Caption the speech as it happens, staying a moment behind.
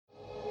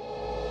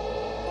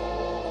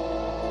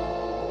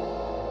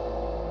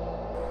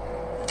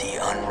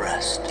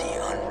unrest,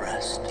 the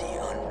unrest,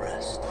 the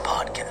unrest.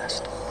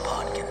 Podcast,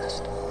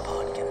 podcast,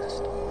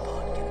 podcast,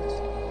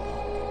 podcast.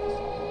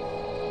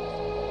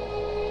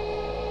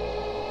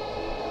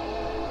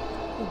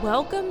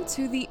 Welcome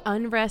to the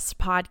Unrest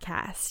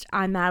Podcast.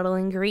 I'm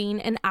Madeline Green,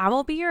 and I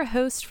will be your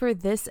host for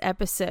this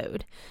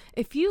episode.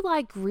 If you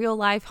like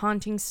real-life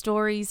haunting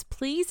stories,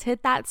 please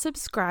hit that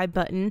subscribe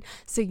button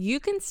so you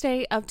can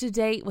stay up to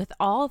date with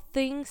all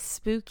things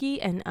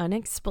spooky and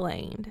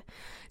unexplained.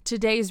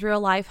 Today's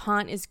real-life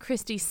haunt is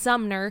Kristy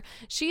Sumner.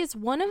 She is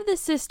one of the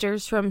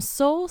sisters from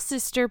Soul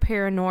Sister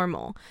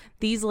Paranormal.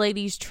 These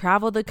ladies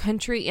travel the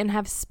country and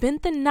have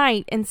spent the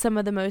night in some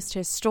of the most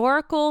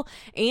historical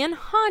and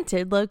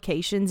haunted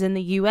locations in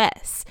the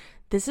U.S.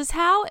 This is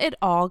how it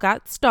all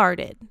got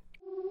started.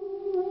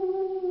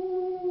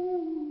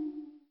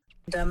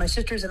 My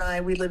sisters and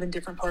I, we live in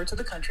different parts of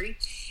the country,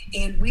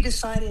 and we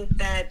decided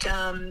that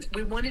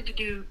we wanted to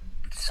do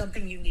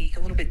something unique, a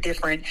little bit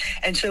different.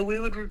 And so we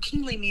would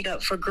routinely meet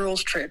up for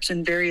girls' trips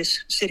in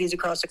various cities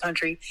across the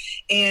country.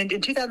 And in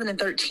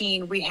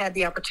 2013, we had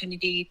the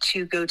opportunity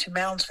to go to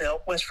Moundsville,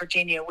 West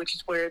Virginia, which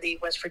is where the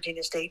West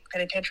Virginia State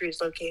Penitentiary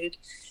is located.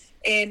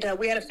 And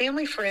we had a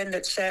family friend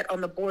that sat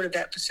on the board of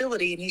that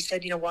facility, and he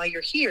said, while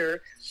you're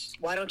here,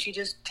 why don't you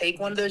just take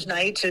one of those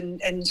nights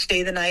and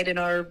stay the night in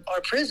our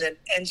prison?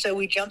 And so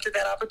we jumped at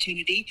that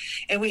opportunity,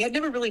 and we had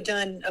never really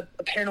done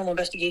a paranormal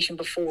investigation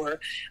before,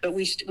 but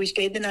we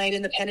stayed the night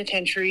in the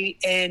penitentiary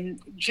and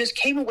just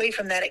came away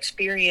from that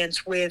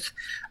experience with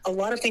a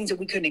lot of things that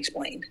we couldn't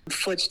explain.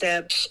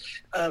 Footsteps,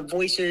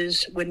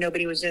 voices when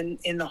nobody was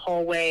in the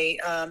hallway,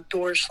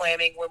 doors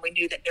slamming when we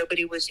knew that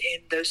nobody was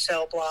in those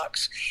cell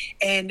blocks.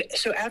 And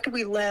so after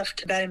we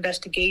left that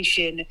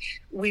investigation,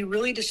 we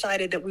really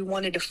decided that we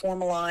wanted to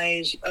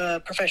formalize a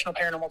professional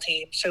paranormal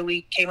team. So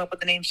we came up with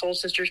the name Soul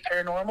Sisters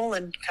Paranormal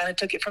and kind of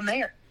took it from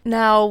there.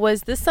 Now,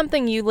 was this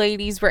something you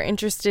ladies were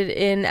interested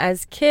in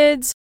as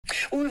kids?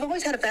 Well, we've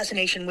always had a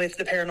fascination with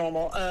the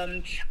paranormal.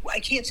 I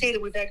can't say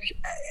that we've actually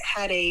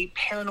had a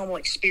paranormal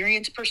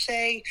experience per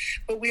se,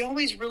 but we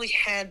always really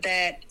had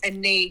that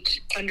innate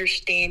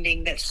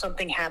understanding that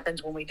something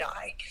happens when we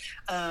die.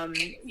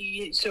 And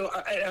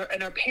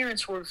our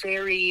parents were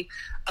very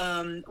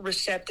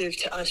receptive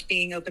to us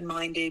being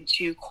open-minded,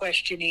 to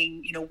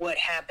questioning, what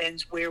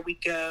happens, where we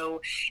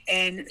go.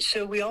 And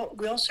so we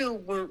also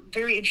were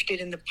very interested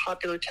in the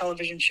popular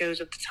television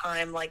shows of the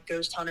time, like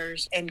Ghost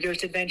Hunters and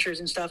Ghost Adventures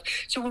and stuff.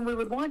 So when we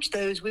would watch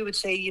those, we would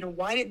say,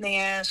 why didn't they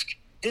ask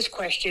this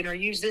question or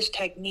use this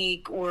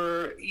technique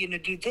or,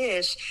 do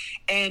this?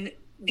 And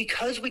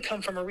because we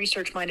come from a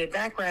research-minded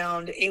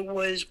background, it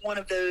was one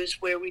of those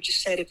where we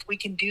just said, if we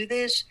can do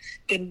this,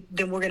 then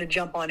we're going to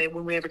jump on it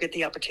when we ever get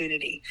the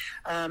opportunity.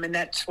 And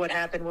that's what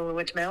happened when we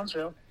went to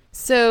Moundsville.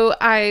 So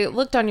I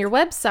looked on your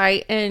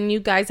website, and you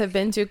guys have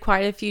been to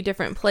quite a few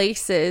different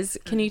places.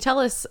 Can you tell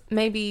us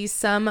maybe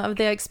some of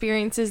the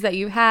experiences that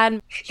you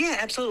had? Yeah,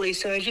 absolutely.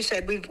 So as you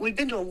said, we've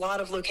been to a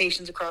lot of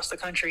locations across the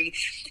country.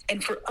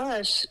 And for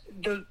us,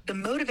 the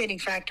motivating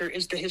factor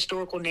is the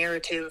historical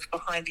narrative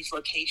behind these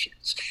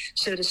locations.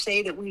 So to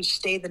say that we've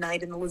stayed the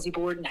night in the Lizzie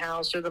Borden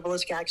house or the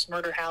Villiscax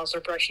murder house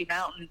or Brushy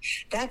Mountain,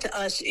 that to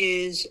us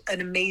is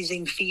an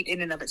amazing feat in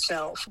and of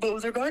itself. But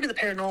with regard to the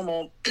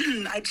paranormal,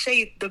 I'd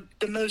say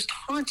the most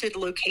haunted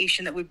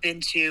location that we've been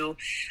to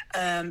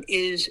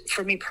is,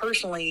 for me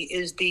personally,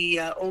 is the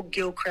old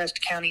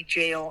Gilchrist County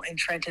Jail in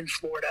Trenton,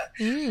 Florida.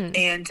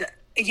 And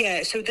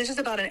so this is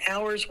about an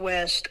hour's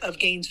west of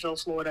Gainesville,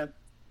 Florida.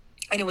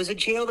 And it was a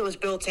jail that was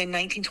built in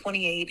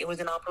 1928. It was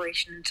in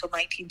operation until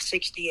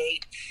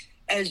 1968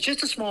 as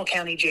just a small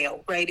county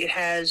jail, right? It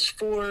has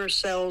 4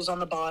 cells on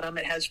the bottom.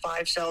 It has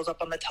 5 cells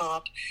up on the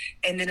top,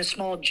 and then a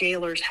small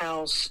jailer's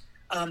house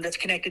that's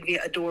connected via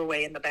a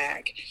doorway in the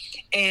back.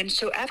 And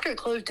so after it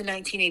closed in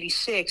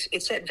 1986,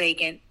 it sat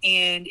vacant,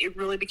 and it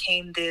really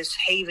became this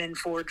haven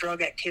for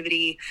drug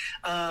activity,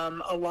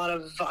 a lot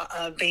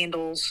of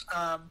vandals,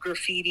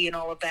 graffiti and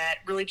all of that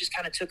really just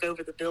kind of took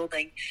over the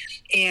building.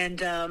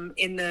 And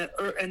in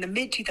the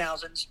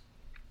mid-2000s,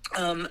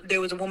 there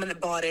was a woman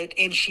that bought it,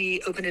 and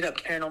she opened it up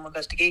to paranormal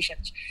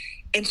investigations.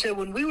 And so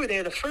when we were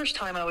there, the first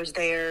time I was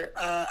there,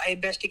 I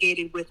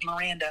investigated with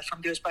Miranda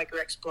from Ghost Biker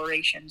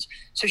Explorations.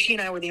 So she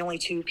and I were the only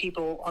 2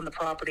 people on the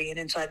property and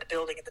inside the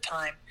building at the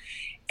time.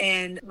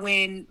 And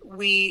when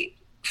we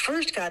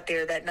first got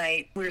there that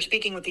night, we were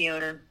speaking with the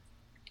owner,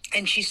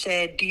 and she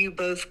said, "Do you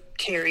both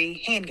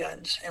carry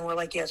handguns?" And we're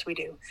like, "Yes, we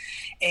do.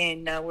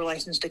 And we're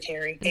licensed to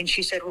carry." And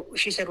she said,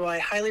 "Well, I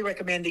highly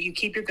recommend that you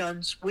keep your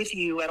guns with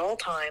you at all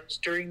times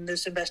during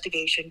this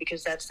investigation,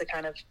 because that's the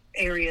kind of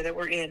area that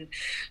we're in."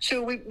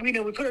 So we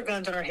put our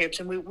guns on our hips,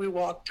 and we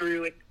walked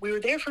through, and we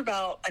were there for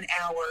about an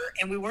hour,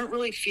 and we weren't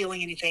really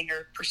feeling anything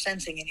or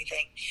sensing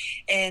anything.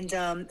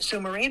 And so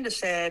Miranda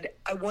said,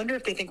 "I wonder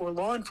if they think we're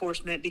law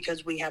enforcement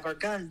because we have our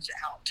guns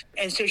out."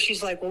 And so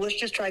she's like, "Well, let's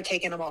just try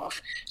taking them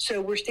off."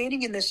 So we're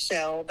standing in this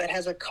cell that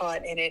has a cot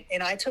in it,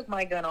 and I took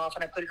my gun off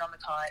and I put it on the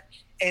cot,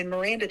 and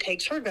Miranda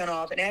takes her gun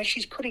off, and as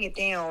she's putting it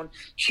down,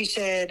 she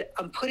said,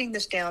 "I'm putting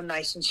this down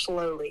nice and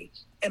slowly."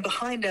 And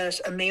behind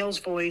us, a male's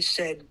voice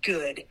said,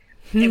 "Good."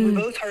 And we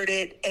both heard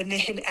it. And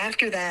then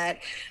after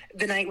that,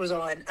 the night was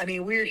on. I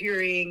mean, we were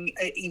hearing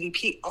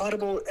EVP,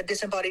 audible,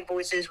 disembodied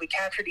voices. We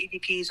captured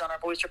EVPs on our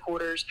voice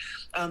recorders.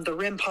 The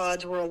REM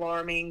pods were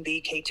alarming.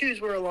 The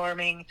K2s were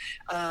alarming.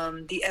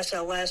 The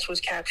SLS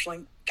was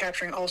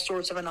capturing all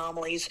sorts of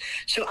anomalies.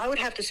 So I would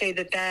have to say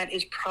that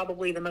is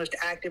probably the most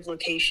active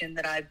location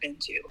that I've been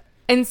to.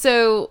 And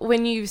so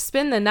when you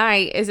spend the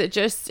night, is it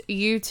just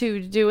you two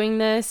doing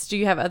this? Do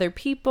you have other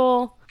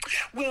people?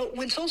 Well,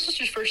 when Soul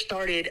Sisters first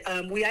started,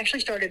 we actually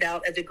started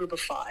out as a group of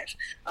 5.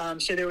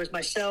 So there was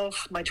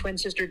myself, my twin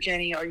sister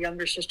Jenny, our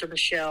younger sister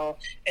Michelle,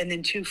 and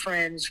then 2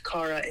 friends,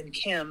 Cara and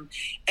Kim.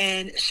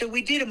 And so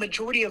we did a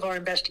majority of our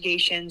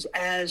investigations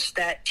as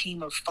that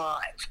team of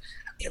 5.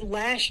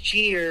 Last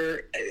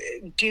year,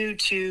 due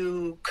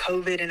to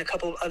COVID and a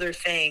couple of other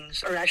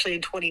things, or actually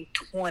in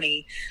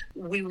 2020,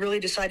 we really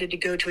decided to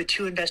go to a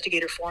 2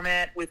 investigator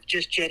format with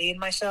just Jenny and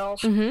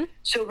myself. Mm-hmm.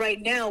 So right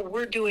now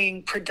we're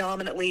doing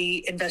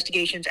predominantly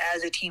investigations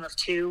as a team of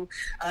 2.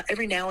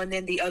 Every now and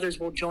then the others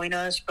will join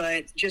us,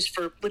 but just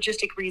for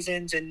logistic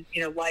reasons and,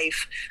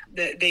 life,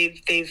 they've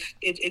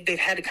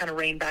had to kind of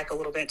rein back a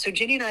little bit. So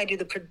Jenny and I do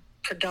the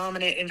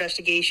predominant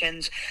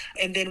investigations,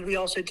 and then we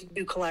also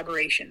do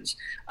collaborations.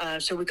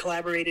 So we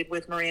collaborated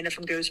with Miranda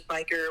from Ghost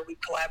Biker. We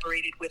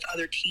collaborated with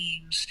other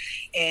teams,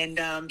 and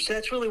so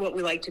that's really what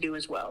we like to do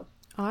as well.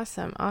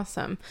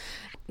 Awesome.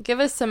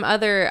 Give us some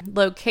other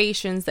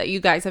locations that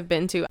you guys have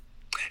been to.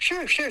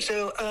 Sure.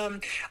 So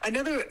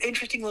another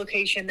interesting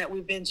location that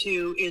we've been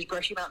to is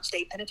Brushy Mountain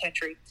State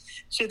Penitentiary.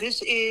 So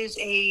this is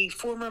a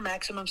former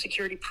maximum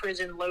security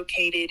prison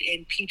located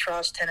in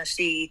Petros,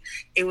 Tennessee.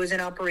 It was in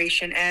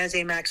operation as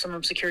a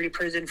maximum security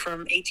prison from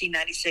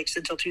 1896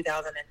 until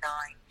 2009.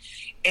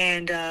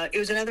 And it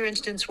was another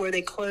instance where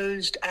they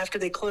closed. After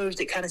they closed,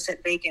 it kind of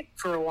sat vacant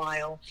for a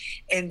while.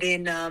 And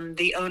then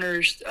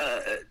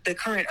the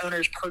current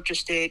owners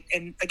purchased it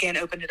and, again,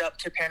 opened it up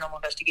to paranormal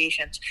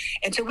investigations.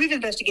 And so we've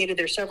investigated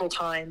there several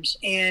times.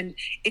 And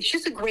it's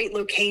just a great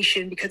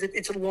location because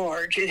it's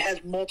large. It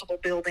has multiple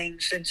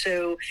buildings. And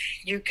so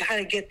you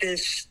kind of get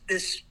this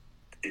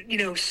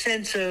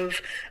sense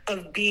of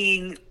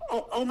being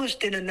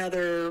almost in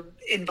another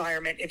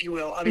environment, if you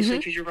will, obviously,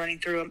 because you're running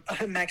through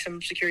a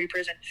maximum security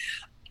prison.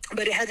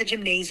 But it has a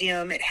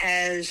gymnasium. It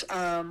has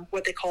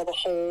what they call the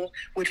Hole,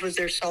 which was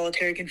their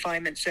solitary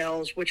confinement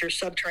cells, which are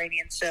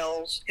subterranean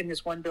cells in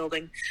this one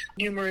building,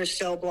 numerous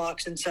cell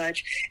blocks and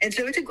such. And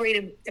so it's a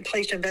great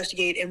place to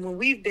investigate. And when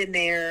we've been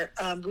there,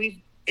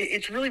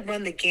 it's really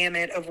run the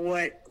gamut of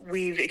what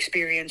we've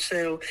experienced.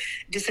 So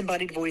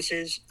disembodied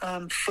voices,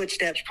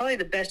 footsteps. Probably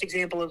the best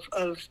example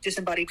of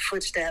disembodied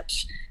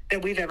footsteps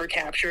that we've ever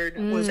captured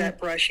was at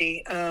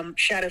Brushy.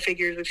 Shadow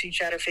figures. We've seen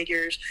shadow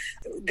figures.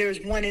 There's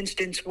one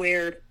instance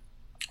where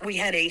we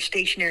had a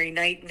stationary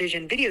night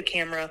vision video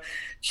camera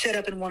set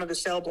up in one of the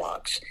cell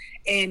blocks.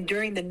 And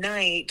during the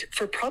night,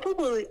 for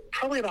probably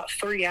about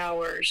 3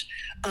 hours,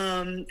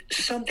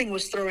 something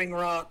was throwing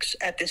rocks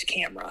at this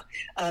camera.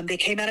 They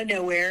came out of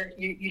nowhere.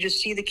 You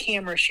just see the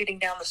camera shooting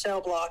down the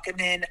cell block, and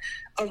then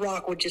a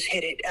rock would just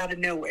hit it out of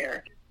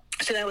nowhere.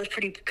 So that was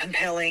pretty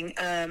compelling.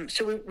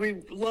 So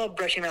we love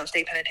Brushy Mountain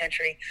State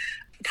Penitentiary.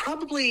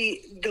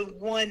 Probably the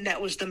one that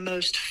was the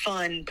most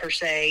fun, per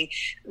se,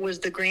 was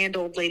the Grand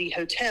Old Lady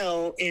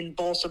Hotel in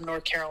Balsam,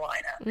 North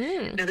Carolina.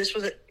 Now, this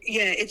was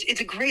it's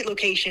a great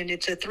location.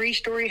 It's a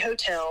 3-story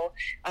hotel.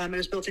 It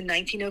was built in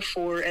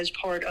 1904 as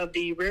part of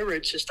the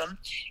railroad system.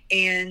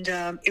 And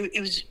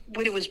it was,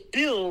 when it was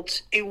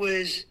built, it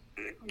was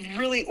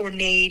really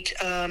ornate,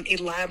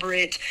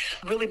 elaborate,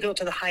 really built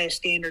to the highest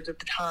standards at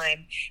the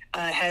time.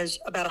 Has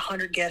about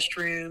 100 guest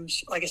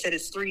rooms. Like I said,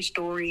 it's 3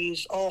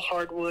 stories, all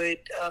hardwood,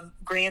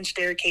 grand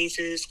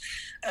staircases,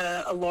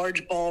 a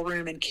large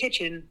ballroom and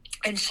kitchen.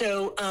 And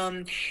so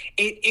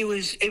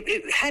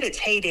it had its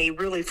heyday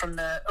really from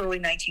the early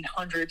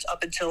 1900s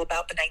up until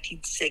about the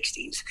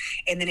 1960s.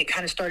 And then it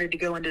kind of started to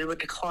go into a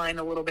decline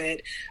a little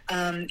bit.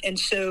 And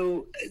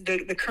so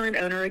the current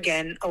owner,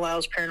 again,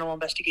 allows paranormal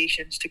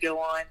investigations to go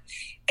on.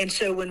 And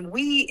so when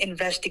we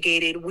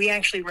investigated, we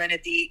actually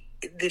rented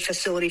the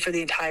facility for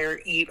the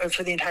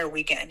entire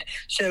weekend.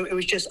 So it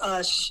was just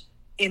us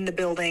in the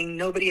building,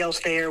 nobody else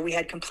there. We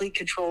had complete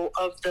control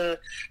of the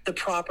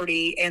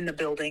property and the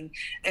building.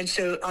 And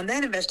so on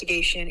that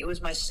investigation, it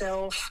was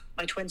myself,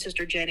 my twin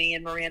sister Jenny,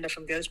 and Miranda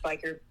from Ghost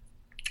Biker.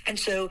 And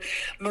so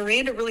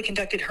Miranda really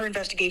conducted her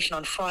investigation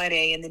on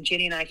Friday, and then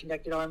Jenny and I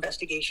conducted our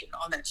investigation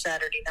on that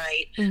Saturday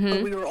night.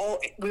 But we were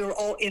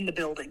all in the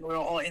building. We were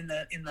all in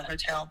the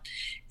hotel.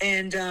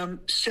 And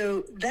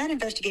so that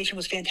investigation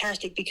was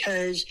fantastic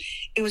because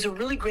it was a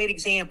really great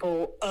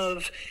example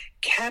of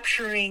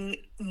capturing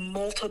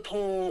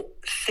multiple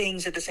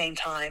things at the same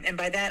time. And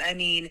by that, I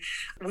mean,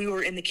 we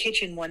were in the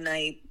kitchen one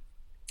night.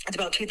 It's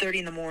about 2:30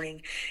 in the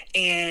morning,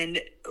 and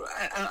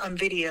I'm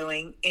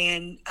videoing,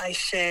 and I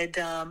said,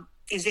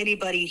 is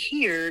anybody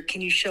here?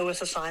 Can you show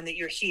us a sign that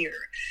you're here?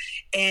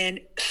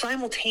 And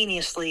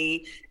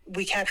simultaneously,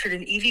 we captured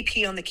an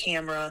EVP on the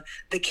camera.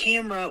 The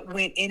camera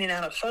went in and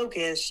out of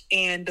focus,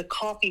 and the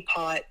coffee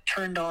pot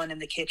turned on in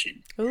the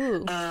kitchen.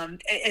 Ooh.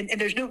 And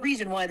there's no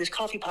reason why this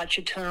coffee pot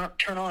should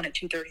turn on at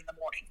 2:30 in the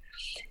morning.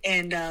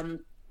 And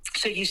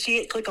so you see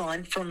it click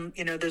on from,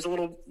 there's a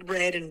little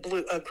red and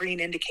blue, green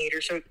indicator.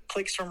 So it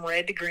clicks from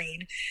red to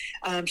green.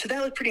 So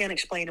that was pretty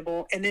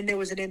unexplainable. And then there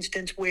was an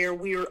instance where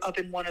we were up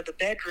in one of the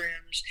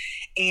bedrooms,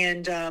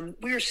 and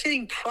we were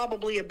sitting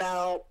probably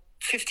about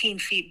 15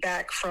 feet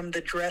back from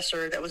the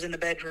dresser that was in the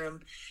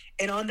bedroom.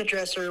 And on the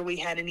dresser, we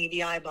had an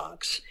EVI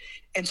box.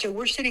 And so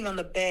we're sitting on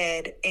the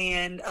bed,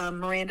 and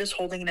Miranda's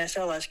holding an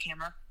SLS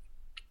camera.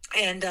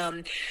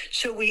 And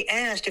so we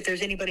asked if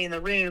there's anybody in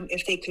the room,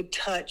 if they could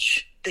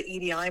touch the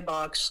EDI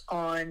box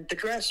on the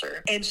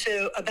dresser. And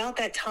so about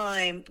that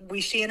time,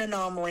 we see an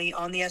anomaly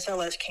on the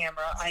SLS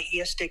camera, i.e.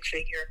 a stick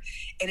figure,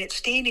 and it's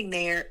standing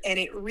there, and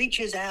it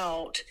reaches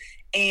out,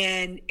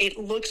 and it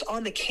looks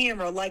on the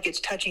camera like it's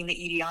touching the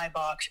EDI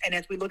box. And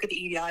as we look at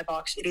the EDI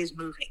box, it is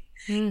moving.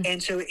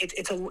 And so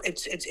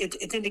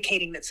it's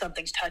indicating that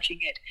something's touching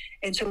it.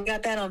 And so we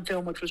got that on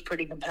film, which was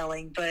pretty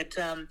compelling. But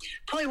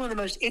probably one of the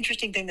most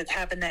interesting things that's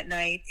happened that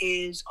night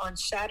is on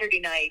Saturday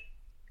night,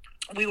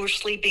 we were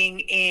sleeping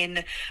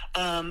in,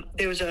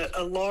 there was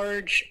a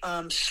large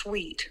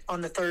suite on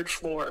the third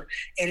floor,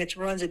 and it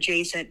runs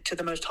adjacent to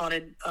the most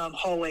haunted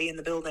hallway in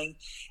the building.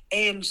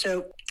 And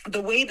so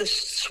the way the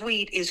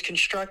suite is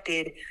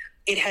constructed,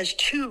 it has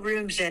 2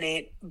 rooms in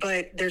it,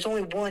 but there's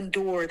only one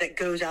door that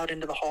goes out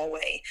into the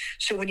hallway.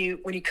 So when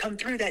you come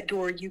through that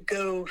door, you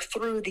go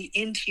through the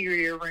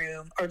interior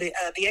room, or the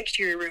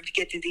exterior room, to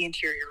get to the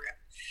interior room.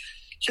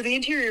 So the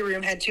interior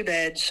room had 2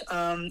 beds,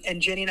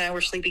 and Jenny and I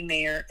were sleeping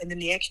there. And then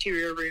the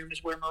exterior room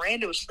is where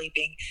Miranda was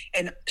sleeping.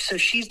 And so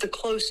she's the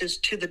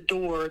closest to the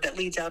door that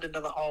leads out into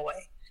the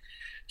hallway.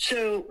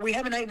 So we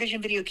have a night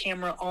vision video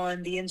camera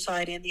on the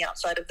inside and the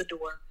outside of the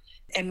door.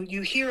 And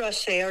you hear us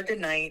say our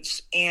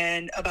goodnights,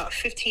 and about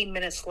 15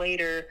 minutes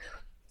later,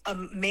 a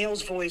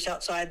male's voice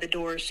outside the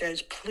door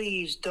says,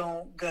 "Please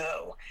don't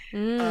go."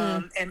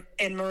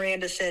 And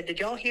Miranda said, "Did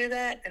y'all hear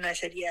that?" And I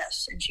said,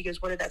 "Yes." And she goes,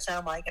 "What did that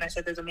sound like?" And I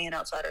said, "There's a man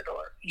outside our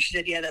door." And she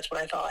said, "Yeah, that's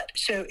what I thought."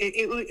 So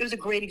it was a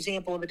great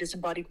example of a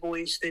disembodied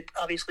voice that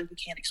obviously we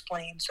can't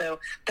explain. So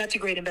that's a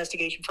great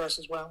investigation for us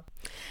as well.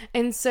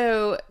 And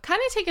so kind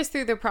of take us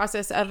through the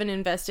process of an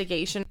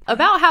investigation.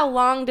 About how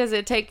long does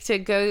it take to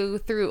go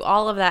through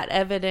all of that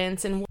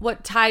evidence, and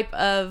what type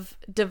of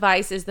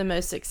device is the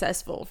most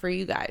successful for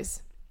you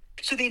guys?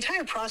 So the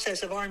entire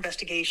process of our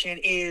investigation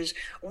is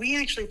we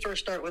actually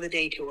first start with a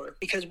day tour,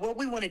 because what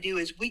we want to do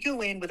is we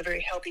go in with a very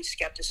healthy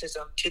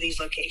skepticism to these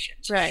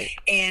locations. Right.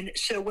 And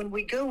so when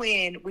we go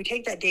in, we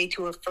take that day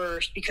tour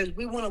first because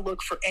we want to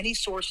look for any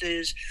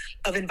sources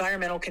of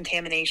environmental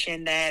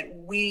contamination that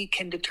we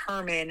can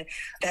determine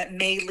that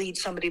may lead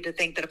somebody to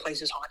think that a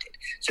place is haunted.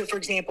 So for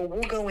example,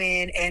 we'll go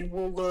in and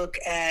we'll look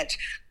at,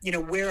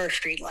 where are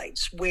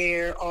streetlights?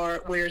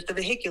 Where's the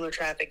vehicular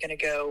traffic going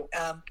to go?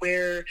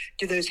 Where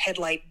do those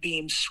headlight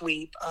beams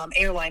sweep?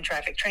 Airline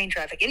traffic, train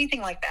traffic,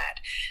 anything like that.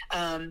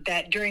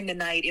 That during the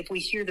night, if we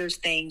hear those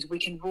things, we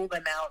can rule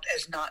them out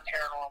as not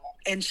paranormal.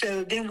 And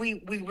so then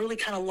we really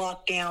kind of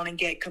lock down and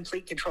get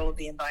complete control of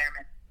the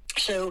environment.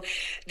 So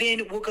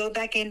then we'll go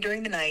back in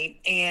during the night,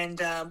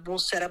 and we'll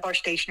set up our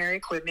stationary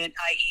equipment,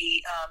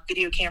 i.e.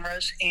 Video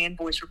cameras and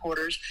voice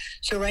recorders.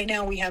 So right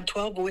now we have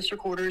 12 voice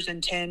recorders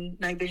and 10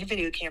 night vision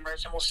video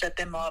cameras, and we'll set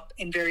them up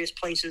in various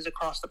places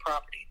across the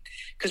property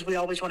because we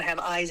always want to have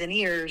eyes and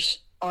ears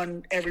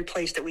on every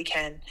place that we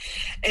can.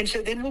 And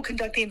so then we'll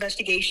conduct the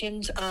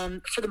investigations.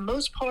 For the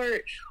most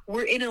part,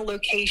 we're in a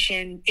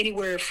location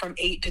anywhere from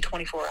 8 to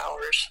 24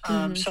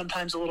 hours,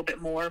 sometimes a little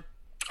bit more.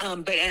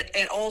 But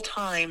at all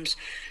times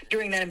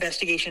during that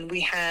investigation,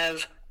 we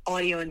have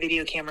audio and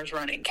video cameras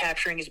running,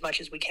 capturing as much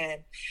as we can.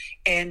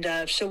 And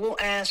so we'll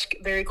ask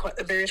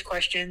various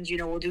questions.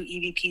 We'll do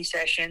EVP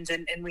sessions,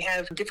 and we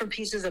have different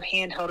pieces of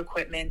handheld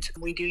equipment.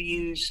 We do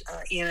use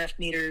EMF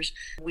meters.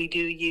 We do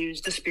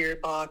use the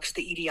spirit box,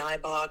 the EDI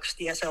box,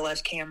 the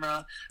SLS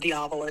camera, the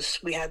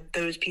Ovilus. We have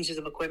those pieces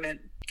of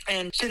equipment.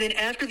 And so then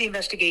after the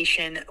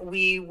investigation,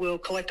 we will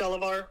collect all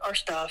of our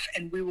stuff,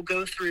 and we will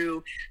go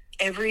through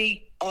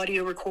every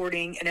audio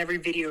recording and every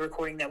video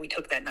recording that we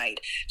took that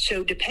night.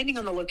 So depending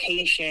on the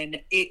location,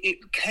 it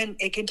can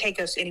take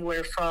us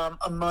anywhere from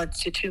a month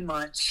to 2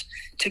 months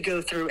to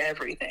go through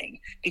everything,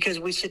 because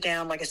we sit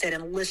down, like I said,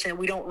 and listen.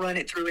 We don't run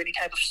it through any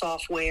type of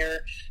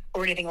software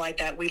or anything like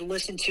that. We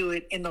listen to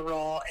it in the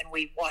raw, and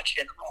we watch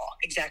it in the raw,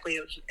 exactly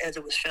as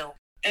it was filmed.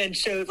 And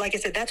so, like I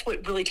said, that's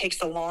what really takes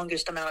the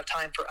longest amount of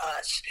time for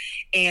us.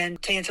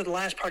 And to answer the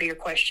last part of your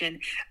question,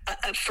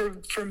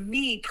 for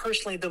me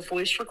personally, the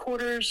voice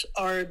recorders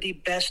are the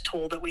best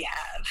tool that we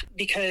have,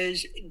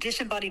 because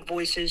disembodied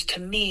voices, to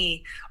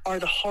me, are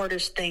the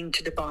hardest thing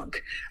to debunk.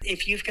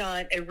 If you've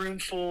got a room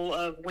full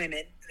of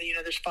women,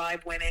 there's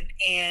 5 women,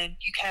 and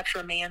you capture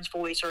a man's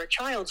voice or a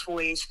child's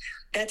voice,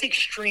 that's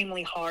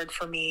extremely hard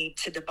for me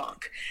to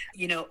debunk.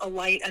 A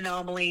light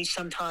anomaly,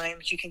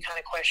 sometimes you can kind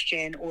of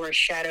question, or a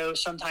shadow,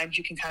 sometimes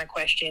you can kind of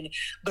question,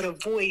 but a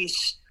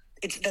voice,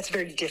 that's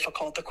very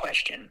difficult to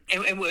question.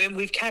 And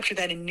we've captured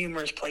that in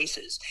numerous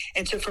places.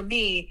 And so for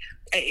me,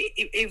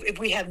 if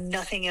we have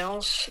nothing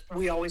else,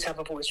 we always have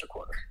a voice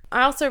recorder.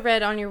 I also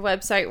read on your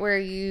website where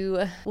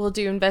you will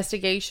do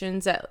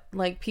investigations at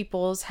like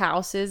people's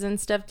houses and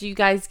stuff. Do you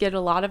guys get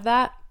a lot of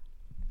that?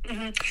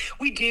 Mm-hmm.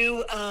 We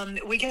do.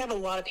 We have a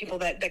lot of people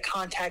that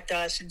contact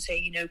us and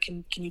say,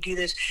 can you do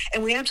this?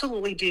 And we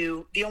absolutely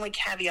do. The only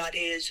caveat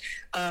is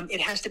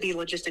it has to be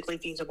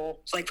logistically feasible.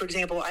 So like, for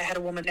example, I had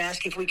a woman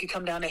ask if we could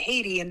come down to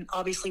Haiti, and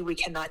obviously we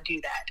cannot do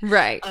that.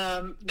 Right.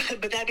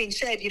 But that being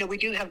said, we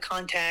do have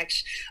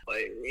contacts,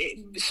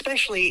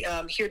 especially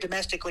here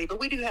domestically, but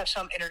we do have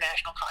some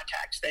international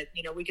contacts that,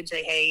 we can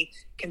say, hey,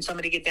 can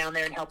somebody get down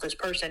there and help this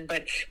person?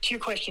 But to your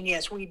question,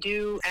 yes, we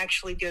do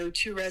actually go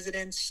to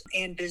residents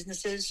and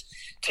businesses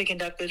to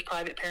conduct those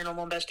private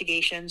paranormal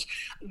investigations.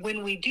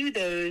 When we do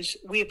those,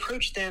 we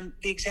approach them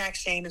the exact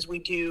same as we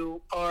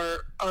do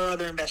our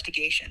other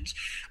investigations.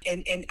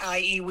 And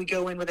i.e., we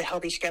go in with a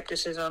healthy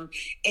skepticism.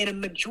 And a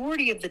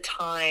majority of the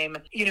time,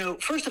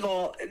 first of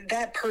all,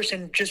 that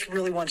person just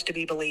really wants to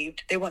be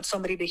believed. They want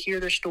somebody to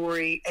hear their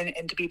story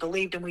and to be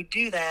believed. And we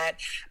do that.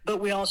 But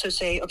we also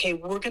say, okay,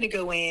 we're going to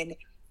go in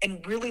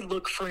and really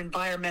look for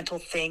environmental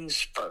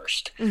things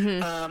first.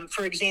 Mm-hmm.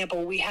 For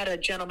example, we had a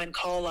gentleman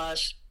call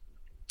us,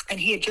 and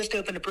he had just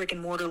opened a brick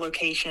and mortar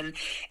location,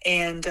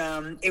 and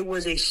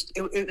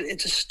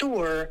it's a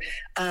store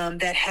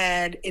that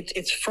had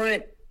its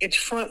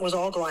front was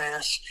all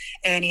glass,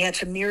 and he had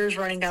some mirrors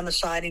running down the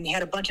side, and he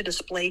had a bunch of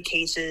display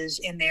cases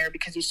in there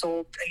because he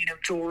sold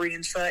jewelry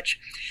and such.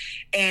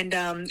 And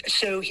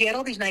so he had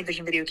all these night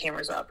vision video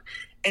cameras up.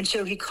 And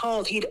so he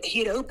called. He'd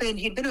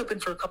been open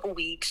for a couple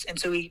weeks, and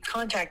so he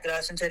contacted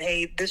us and said,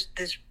 "Hey, this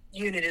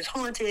unit is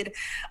haunted.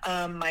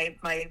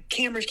 My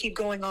cameras keep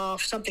going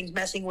off. Something's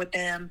messing with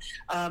them.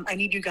 I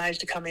need you guys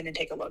to come in and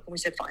take a look." And we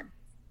said, fine.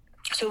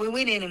 So we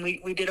went in and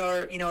we did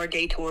our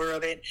day tour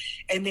of it.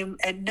 And then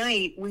at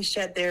night we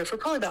sat there for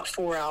probably about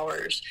 4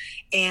 hours,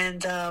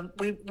 and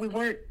we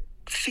weren't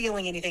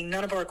feeling anything.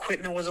 None of our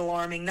equipment was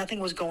alarming. Nothing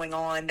was going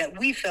on that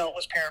we felt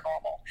was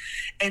paranormal.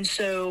 And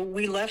so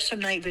we left some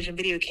night vision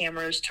video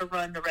cameras to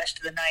run the rest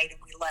of the night, and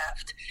we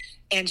left.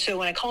 And so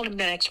when I called him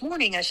the next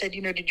morning, I said,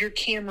 did your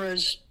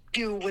cameras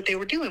do what they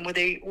were doing?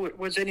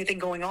 Was anything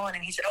going on?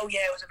 And he said, oh yeah,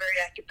 it was a very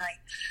active night.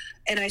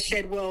 And I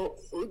said, well,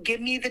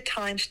 give me the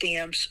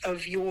timestamps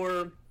of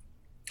your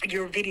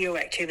video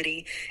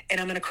activity, and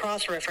I'm going to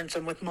cross-reference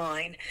them with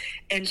mine.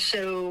 And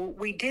so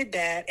we did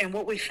that, and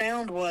what we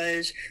found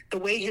was the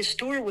way his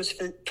store was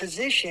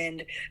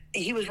positioned,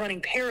 he was running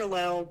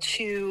parallel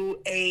to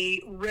a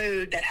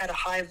road that had a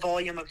high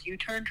volume of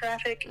U-turn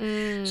traffic.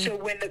 So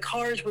when the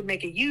cars would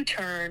make a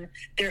U-turn,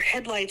 their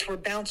headlights were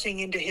bouncing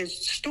into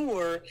his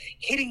store,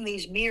 hitting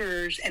these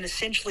mirrors and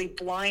essentially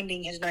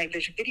blinding his night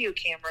vision video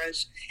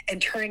cameras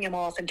and turning them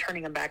off and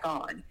turning them back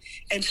on.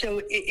 And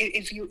so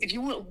if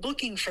you weren't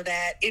looking for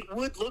that, it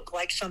would look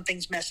like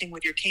something's messing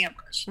with your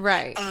cameras,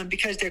 right?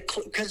 Because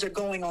they're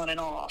going on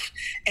and off.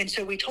 And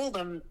so we told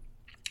them,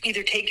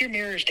 either take your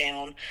mirrors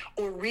down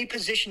or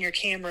reposition your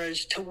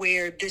cameras to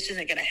where this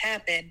isn't going to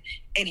happen.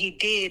 And he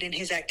did, and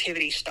his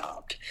activity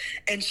stopped.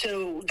 And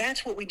so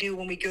that's what we do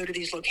when we go to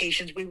these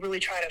locations. We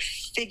really try to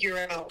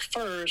figure out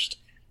first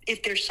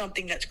if there's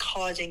something that's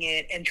causing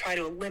it and try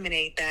to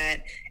eliminate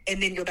that,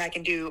 and then go back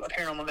and do a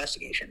paranormal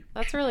investigation.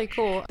 That's really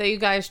cool that you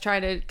guys try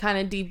to kind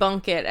of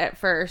debunk it at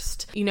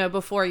first,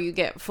 before you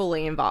get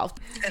fully involved.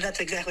 And that's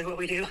exactly what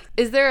we do.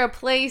 Is there a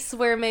place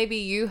where maybe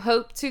you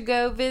hope to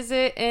go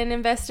visit and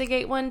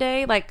investigate one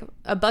day? Like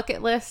a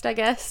bucket list, I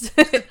guess?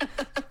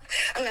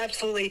 Oh,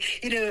 absolutely.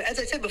 As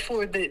I said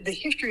before, the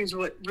history is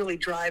what really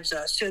drives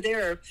us. So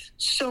there are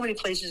so many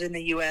places in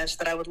the U.S.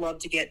 that I would love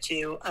to get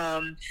to.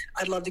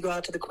 I'd love to go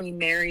out to the Queen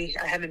Mary.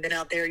 I haven't been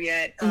out there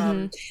yet.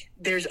 Mm-hmm.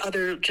 There's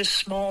other just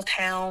small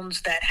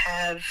towns that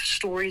have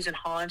stories and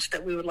haunts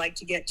that we would like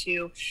to get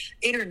to.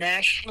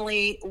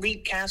 Internationally,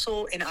 Leap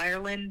Castle in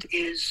Ireland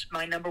is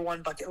my number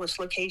one bucket list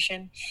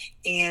location.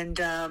 And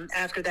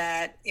after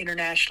that,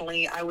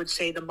 internationally, I would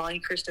say the Monte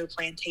Cristo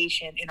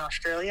Plantation in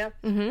Australia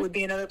would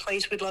be another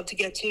place we'd love to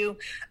get to.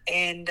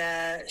 And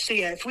so,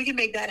 yeah, if we can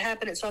make that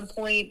happen at some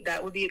point,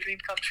 that would be a dream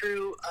come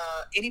true.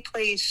 Any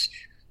place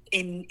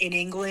in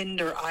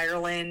England or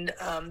Ireland,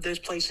 those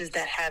places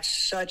that have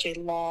such a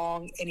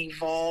long and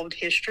evolved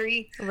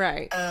history.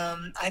 Right.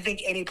 I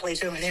think any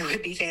place over there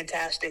would be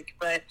fantastic.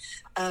 But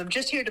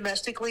just here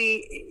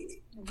domestically,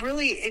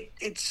 really,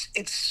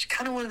 it's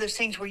kind of one of those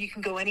things where you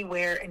can go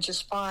anywhere and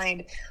just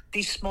find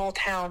these small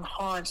town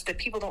haunts that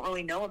people don't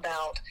really know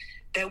about,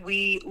 that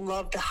we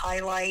love to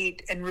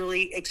highlight and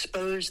really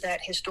expose that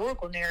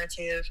historical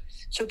narrative.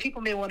 So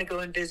people may want to go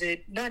and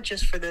visit, not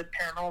just for the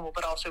paranormal,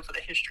 but also for the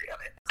history of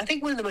it. I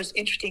think one of the most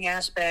interesting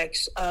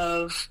aspects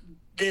of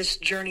this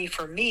journey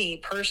for me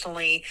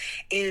personally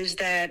is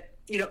that,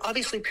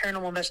 obviously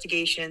paranormal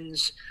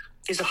investigations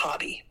a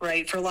hobby,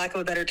 right? For lack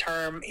of a better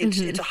term,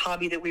 it's a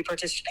hobby that we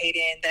participate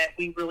in, that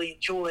we really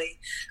enjoy.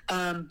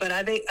 But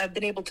I've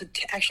been able to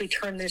actually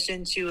turn this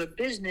into a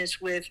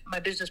business with my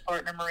business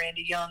partner,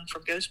 Miranda Young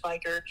from Ghost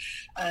Biker.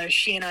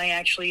 She and I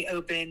actually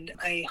opened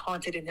a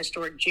haunted and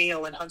historic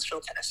jail in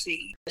Huntsville,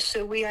 Tennessee.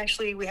 So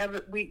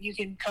you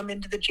can come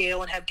into the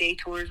jail and have day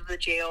tours of the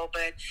jail,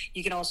 but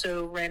you can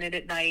also rent it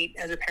at night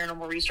as a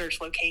paranormal research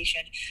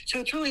location. So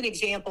it's really an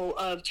example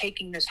of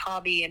taking this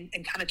hobby and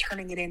kind of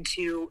turning it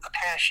into a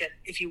passion,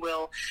 if you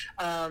will.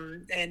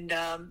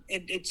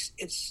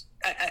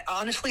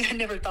 Honestly, I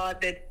never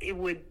thought that it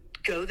would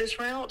go this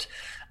route.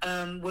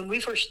 When we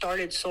first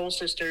started Soul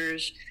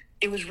Sisters,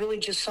 it was really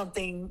just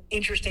something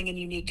interesting and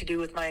unique to do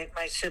with my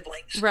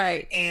siblings.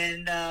 Right.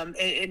 And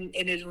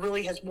it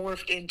really has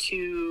morphed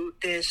into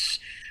this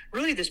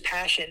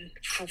passion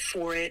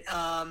for it,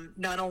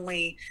 not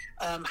only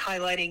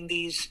highlighting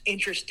these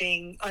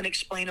interesting,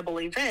 unexplainable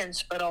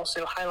events, but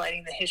also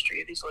highlighting the history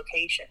of these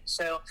locations.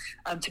 So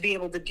to be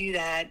able to do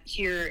that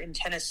here in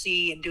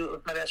Tennessee and do it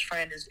with my best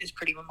friend is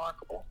pretty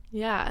remarkable.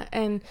 Yeah.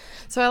 And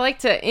so I like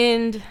to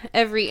end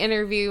every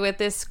interview with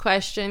this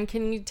question.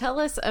 Can you tell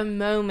us a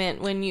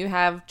moment when you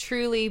have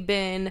truly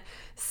been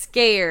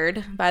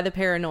scared by the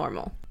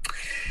paranormal?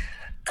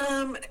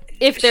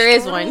 If there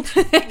is one.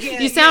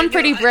 You sound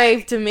pretty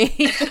brave to me.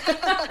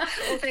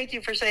 Well, thank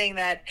you for saying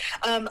that.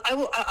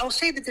 I'll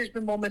say that there's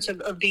been moments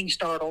of being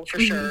startled for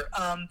sure.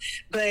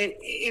 But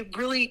it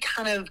really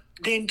kind of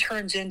then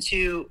turns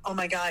into, oh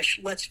my gosh,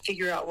 let's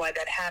figure out why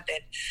that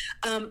happened.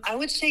 I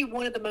would say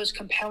one of the most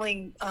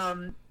compelling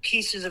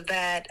pieces of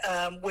that,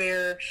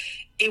 where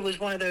it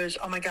was one of those,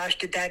 oh my gosh,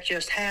 did that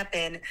just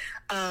happen,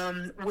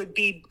 would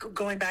be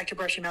going back to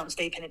Brushy Mountain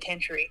State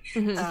Penitentiary.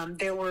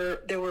 There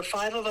were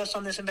 5 of us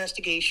on this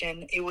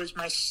investigation. It was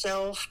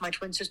myself, my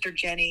twin sister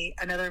Jenny,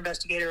 another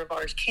investigator of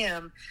ours,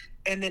 Kim,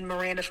 and then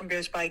Miranda from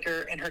Ghost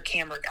Biker and her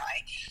camera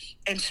guy.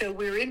 And so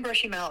we were in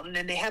Brushy Mountain,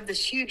 and they have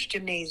this huge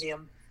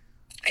gymnasium.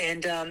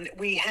 And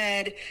we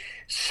had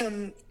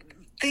some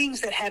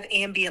things that have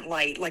ambient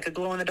light, like a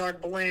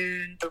glow-in-the-dark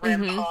balloon, the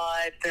REM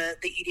pod, the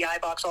EDI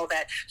box, all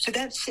that. So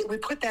we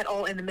put that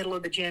all in the middle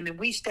of the gym, and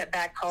we stepped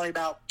back probably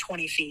about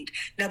 20 feet.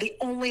 Now, the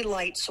only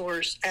light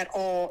source at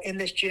all in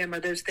this gym are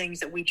those things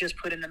that we just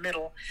put in the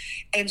middle.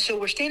 And so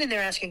we're standing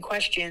there asking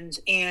questions,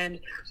 and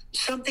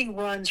something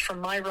runs from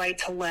my right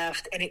to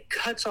left, and it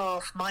cuts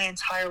off my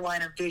entire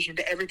line of vision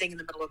to everything in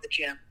the middle of the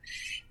gym.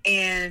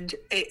 And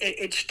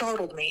it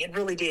startled me. It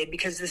really did,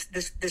 because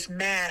this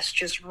mass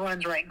just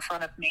runs right in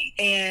front of me.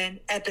 And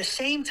at the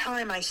same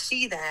time I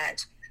see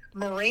that,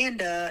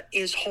 Miranda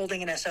is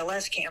holding an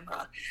SLS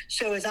camera.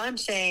 So as I'm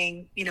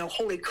saying,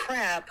 holy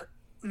crap,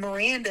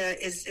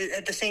 Miranda is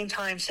at the same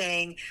time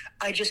saying,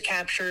 I just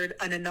captured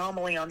an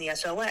anomaly on the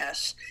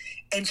SLS.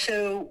 And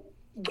so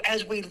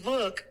as we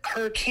look,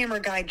 her camera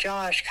guy,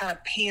 Josh, kind of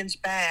pans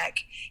back,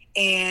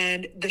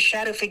 and the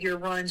shadow figure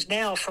runs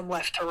now from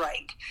left to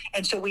right.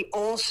 And so we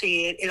all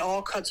see it. It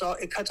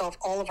cuts off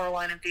all of our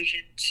line of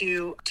vision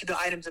to the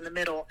items in the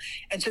middle.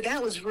 And so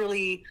that was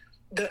really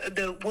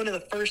the one of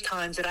the first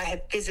times that I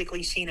had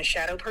physically seen a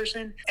shadow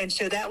person. And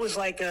so that was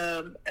like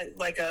a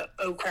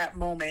oh crap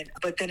moment.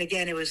 But then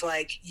again, it was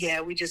like,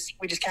 yeah, we just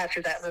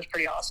captured that. That was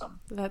pretty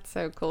awesome. That's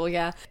so cool.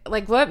 Yeah.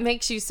 Like, what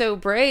makes you so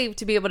brave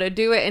to be able to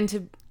do it and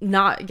to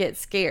not get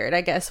scared,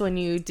 I guess, when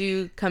you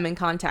do come in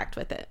contact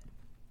with it?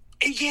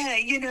 Yeah,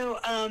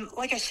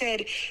 like I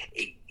said,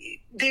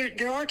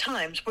 there are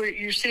times where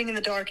you're sitting in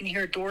the dark and you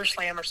hear a door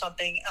slam or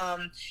something,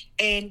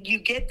 and you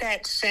get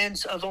that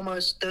sense of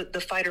almost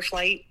the fight or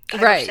flight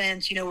type of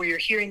sense, where your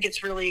hearing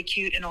gets really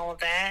acute and all of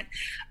that.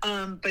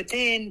 But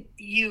then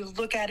you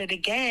look at it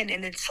again,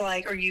 and it's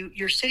like, or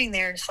you're sitting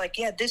there, and it's like,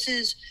 yeah, this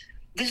is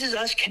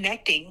us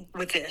connecting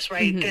with this,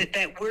 right?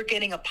 That we're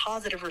getting a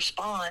positive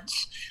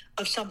response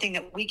of something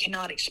that we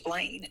cannot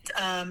explain.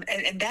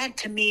 And that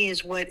to me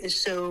is what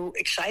is so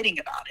exciting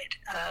about it,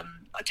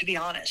 to be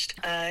honest.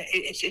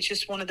 It's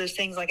just one of those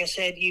things, like I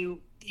said,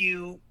 you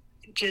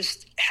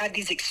just have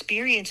these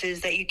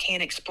experiences that you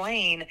can't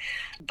explain,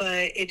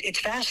 but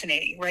it's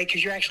fascinating, right?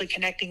 Because you're actually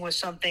connecting with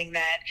something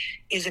that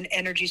is an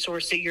energy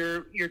source that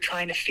you're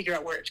trying to figure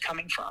out where it's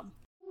coming from.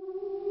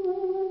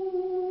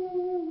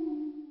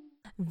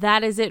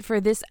 That is it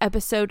for this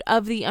episode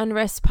of the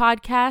Unrest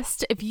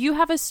Podcast. If you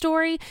have a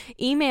story,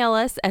 email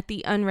us at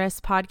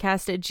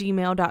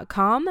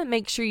theunrestpodcast@gmail.com.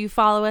 Make sure you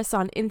follow us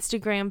on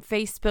Instagram,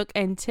 Facebook,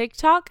 and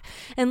TikTok.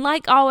 And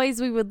like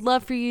always, we would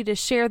love for you to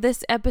share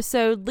this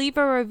episode, leave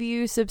a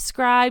review,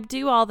 subscribe,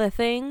 do all the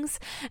things.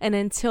 And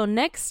until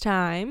next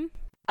time,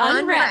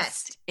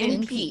 unrest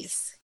in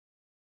peace.